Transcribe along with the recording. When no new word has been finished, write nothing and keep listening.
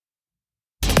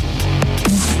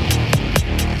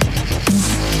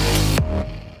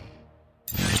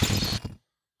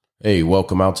Hey,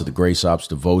 welcome out to the Grace Ops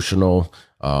Devotional.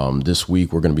 This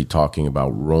week we're going to be talking about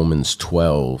Romans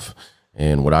 12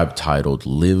 and what I've titled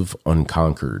Live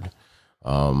Unconquered.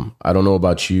 I don't know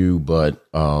about you, but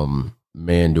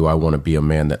man, do I want to be a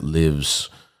man that lives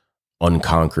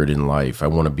unconquered in life. I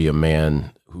want to be a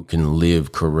man who can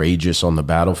live courageous on the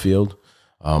battlefield.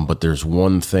 But there's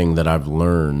one thing that I've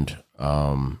learned,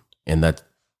 and that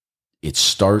it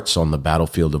starts on the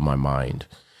battlefield of my mind.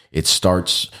 It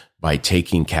starts by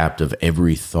taking captive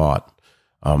every thought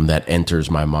that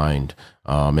enters my mind.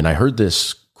 And I heard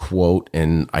this quote,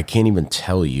 and I can't even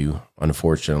tell you,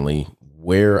 unfortunately,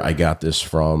 where I got this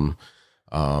from,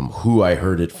 who I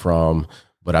heard it from.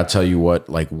 But I tell you what,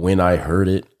 like when I heard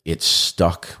it, it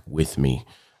stuck with me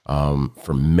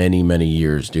for many, many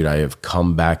years, dude. I have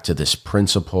come back to this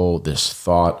principle, this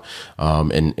thought,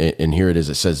 and here it is.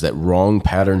 It says that wrong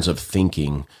patterns of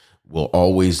thinking will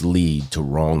always lead to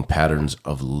wrong patterns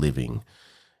of living.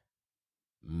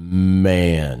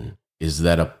 Man, is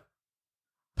that a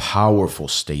powerful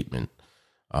statement?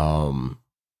 How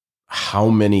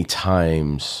many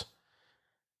times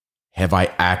have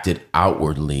I acted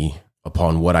outwardly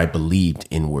upon what I believed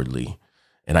inwardly?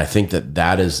 And I think that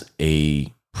that is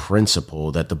a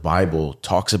principle that the Bible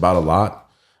talks about a lot.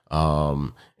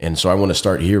 And so I want to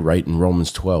start here right in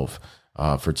Romans 12.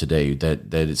 For today,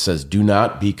 that it says, do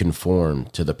not be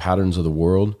conformed to the patterns of the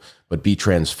world, but be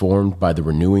transformed by the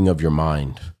renewing of your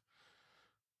mind.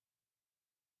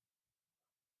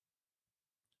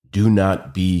 Do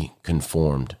not be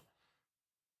conformed.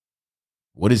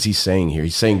 What is he saying here?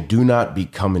 He's saying, do not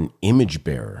become an image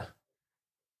bearer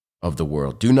of the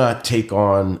world. Do not take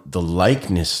on the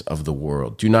likeness of the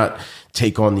world. Do not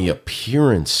take on the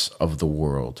appearance of the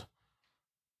world.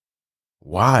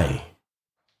 Why?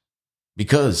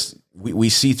 Because we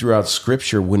see throughout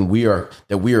Scripture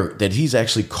that he's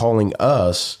actually calling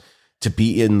us to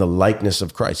be in the likeness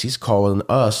of Christ. He's calling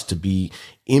us to be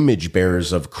image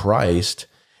bearers of Christ,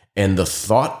 and the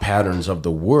thought patterns of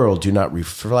the world do not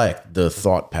reflect the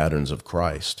thought patterns of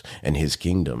Christ and his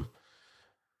kingdom.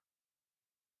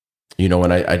 You know,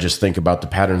 and I just think about the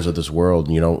patterns of this world,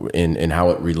 you know, and how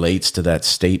it relates to that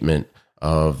statement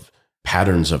of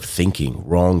patterns of thinking,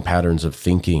 wrong patterns of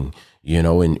thinking. You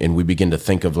know, and we begin to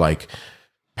think of like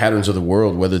patterns of the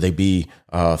world, whether they be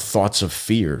thoughts of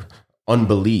fear,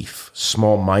 unbelief,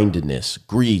 small-mindedness,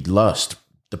 greed, lust,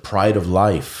 the pride of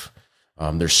life.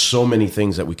 There's so many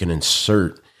things that we can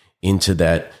insert into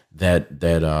that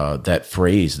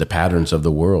phrase, the patterns of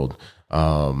the world.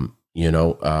 And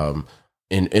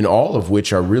all of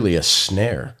which are really a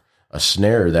snare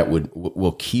that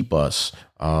will keep us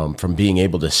from being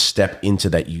able to step into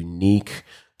that unique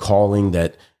calling,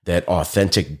 that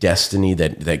authentic destiny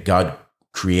that God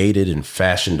created and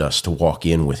fashioned us to walk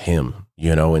in with him,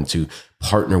 you know, and to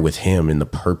partner with him in the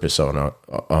purpose on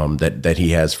that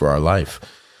he has for our life.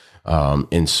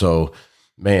 And so,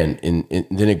 man, and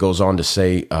then it goes on to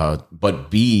say, but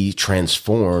be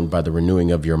transformed by the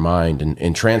renewing of your mind,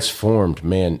 and transformed,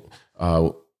 man,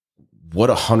 what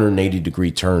a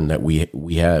 180-degree turn that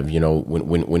we have, you know,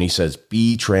 when he says,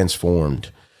 be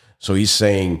transformed. So he's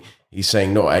saying,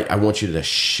 no, I want you to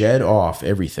shed off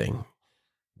everything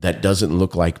that doesn't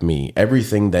look like me,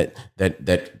 everything that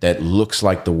looks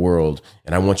like the world.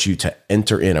 And I want you to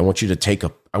enter in. I want you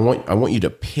to I want you to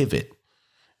pivot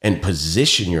and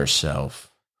position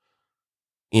yourself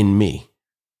in me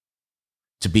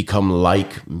to become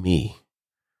like me.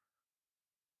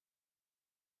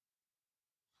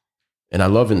 And I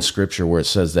love in Scripture where it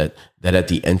says that at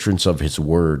the entrance of his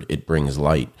word, it brings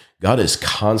light. God is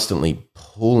constantly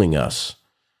pulling us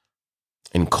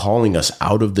and calling us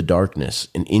out of the darkness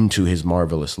and into his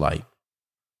marvelous light.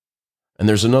 And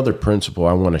there's another principle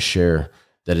I want to share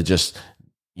that it just,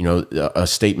 you know, a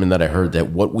statement that I heard,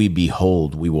 that what we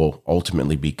behold, we will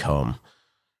ultimately become.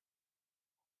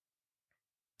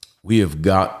 We have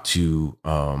got to,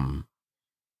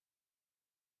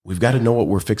 we've got to know what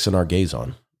we're fixing our gaze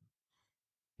on.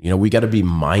 You know, we got to be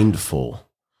mindful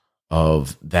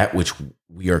of that which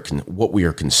what we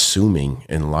are consuming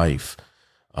in life,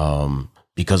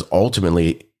 because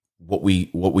ultimately, what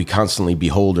we constantly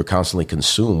behold or constantly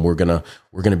consume, we're gonna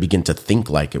begin to think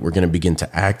like it. We're gonna begin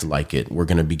to act like it. We're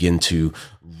gonna begin to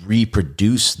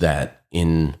reproduce that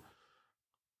in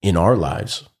our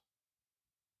lives.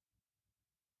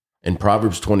 And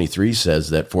Proverbs 23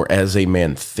 says that, for as a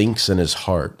man thinks in his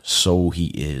heart, so he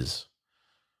is.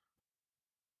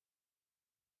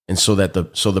 And so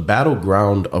the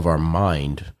battleground of our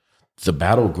mind, the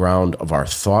battleground of our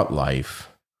thought life,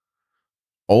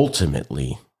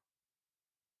 ultimately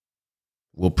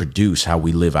will produce how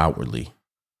we live outwardly.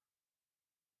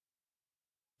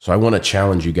 So I want to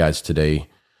challenge you guys today,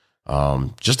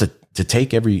 just to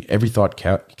take every thought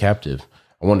captive.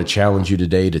 I want to challenge you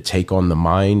today to take on the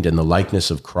mind and the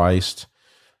likeness of Christ,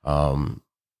 and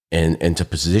to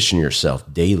position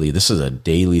yourself daily. This is a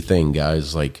daily thing,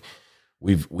 guys. Like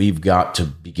we've got to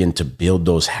begin to build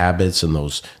those habits and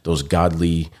those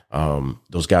godly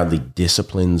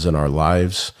disciplines in our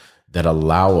lives that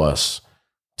allow us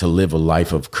to live a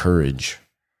life of courage.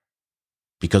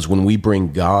 Because when we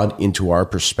bring God into our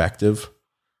perspective,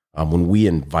 when we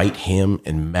invite him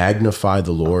and magnify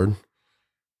the Lord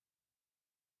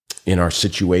in our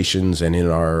situations and in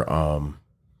our,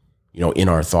 in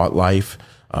our thought life,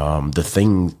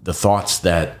 the thoughts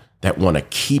that want to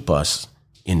keep us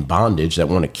in bondage, that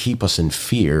want to keep us in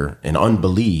fear and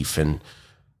unbelief and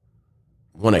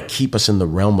want to keep us in the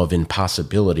realm of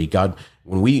impossibility. God,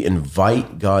 when we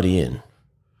invite God in,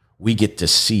 we get to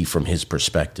see from his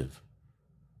perspective,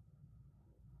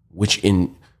 which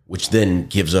then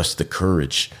gives us the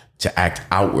courage to act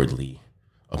outwardly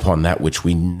upon that which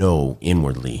we know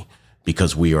inwardly,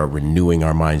 because we are renewing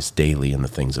our minds daily in the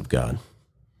things of God.